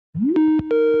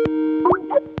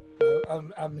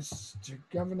Mr.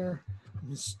 Governor,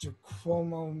 Mr.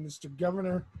 Cuomo, Mr.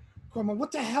 Governor Cuomo,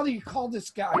 what the hell do you call this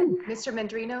guy? Mr.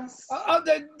 Mendrinos?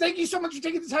 Thank you so much for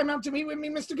taking the time out to meet with me,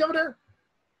 Mr. Governor.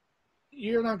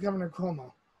 You're not Governor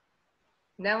Cuomo.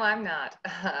 No, I'm not.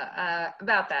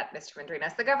 About that, Mr.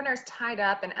 Mendrinos, the governor's tied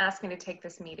up and asked me to take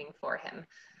this meeting for him.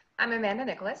 I'm Amanda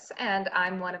Nicholas, and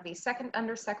I'm one of the second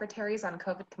undersecretaries on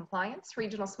COVID compliance,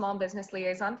 regional small business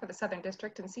liaison for the Southern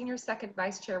District, and senior second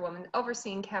vice chairwoman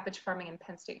overseeing cabbage farming in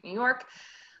Penn State, New York.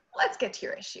 Let's get to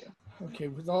your issue. Okay,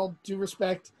 with all due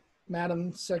respect,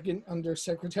 Madam Second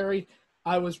Undersecretary,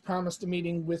 I was promised a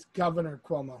meeting with Governor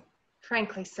Cuomo.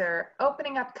 Frankly, sir,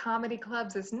 opening up comedy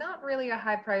clubs is not really a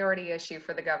high priority issue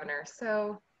for the governor,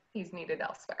 so he's needed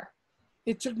elsewhere.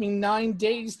 It took me 9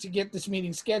 days to get this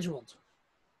meeting scheduled.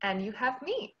 And you have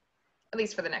me, at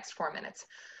least for the next 4 minutes.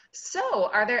 So,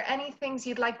 are there any things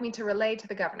you'd like me to relay to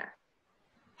the governor?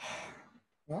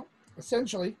 Well,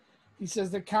 essentially, he says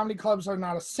that comedy clubs are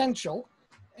not essential,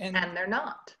 and they're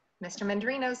not. Mr.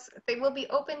 Mendrinos, they will be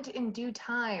opened in due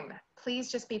time.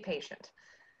 Please just be patient.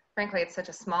 Frankly, it's such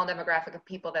a small demographic of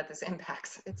people that this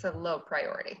impacts. It's a low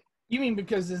priority. You mean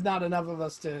because there's not enough of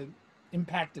us to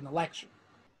impact an election?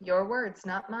 Your words,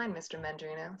 not mine, Mr.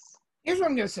 Mendrinos. Here's what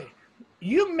I'm going to say.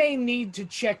 You may need to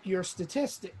check your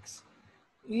statistics.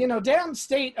 You know,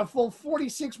 downstate, a full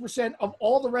 46% of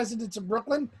all the residents of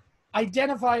Brooklyn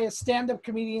identify as stand-up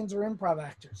comedians or improv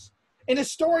actors. In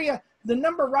Astoria, the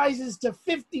number rises to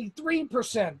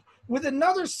 53%, with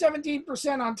another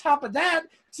 17% on top of that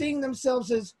seeing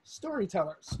themselves as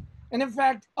storytellers. And in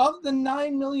fact, of the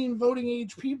 9 million voting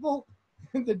age people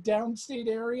in the downstate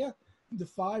area, the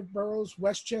 5 boroughs,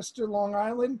 Westchester, Long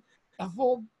Island, a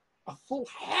full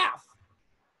half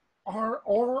are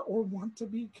or want to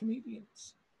be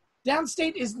comedians.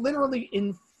 Downstate is literally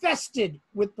infested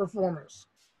with performers.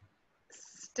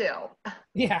 Still.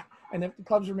 Yeah, and if the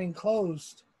clubs remain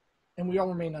closed and we all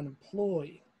remain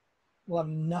unemployed, we'll have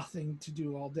nothing to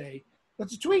do all day but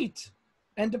to tweet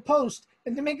and to post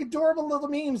and to make adorable little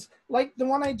memes like the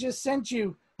one I just sent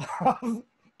you of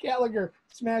Gallagher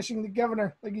smashing the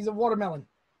governor like he's a watermelon.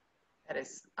 That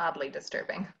is oddly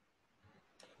disturbing.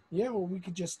 Yeah, well, we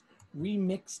could just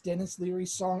remix Dennis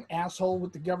Leary's song Asshole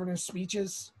with the governor's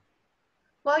speeches.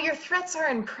 While your threats are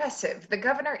impressive, the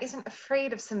governor isn't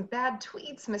afraid of some bad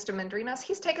tweets, Mr. Mendrinos.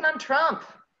 He's taken on Trump.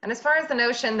 And as far as the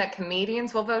notion that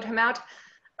comedians will vote him out,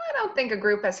 I don't think a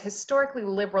group as historically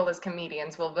liberal as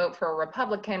comedians will vote for a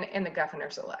Republican in the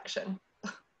governor's election.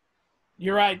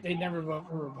 You're right, they never vote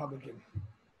for a Republican.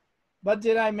 But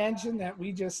did I mention that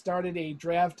we just started a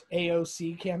draft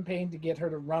AOC campaign to get her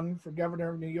to run for governor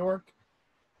of New York?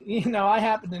 You know, I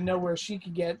happen to know where she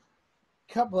could get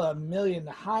a couple of million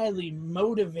highly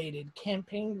motivated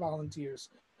campaign volunteers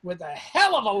with a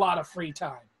hell of a lot of free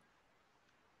time.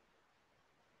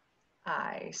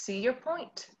 I see your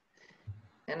point.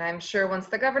 And I'm sure once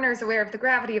the governor is aware of the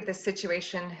gravity of this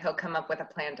situation, he'll come up with a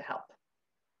plan to help.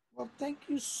 Well, thank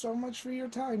you so much for your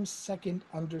time, Second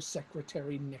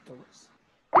Undersecretary Nicholas.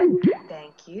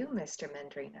 Thank you, Mr.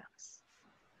 Mendrinos.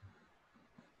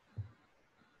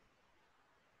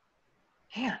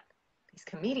 Man, these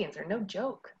comedians are no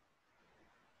joke.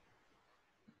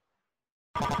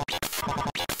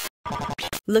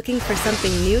 Looking for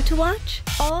something new to watch?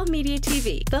 All Media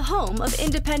TV, the home of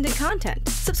independent content.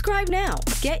 Subscribe now.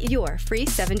 Get your free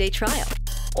 7-day trial.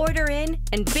 Order in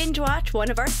and binge watch one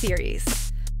of our series.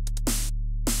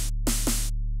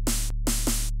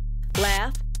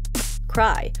 Laugh,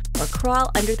 cry, or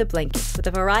crawl under the blankets with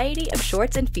a variety of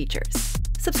shorts and features.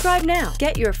 Subscribe now.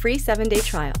 Get your free 7-day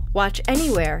trial. Watch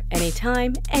anywhere,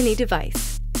 anytime, any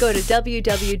device. Go to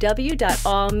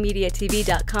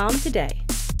www.allmediatv.com today.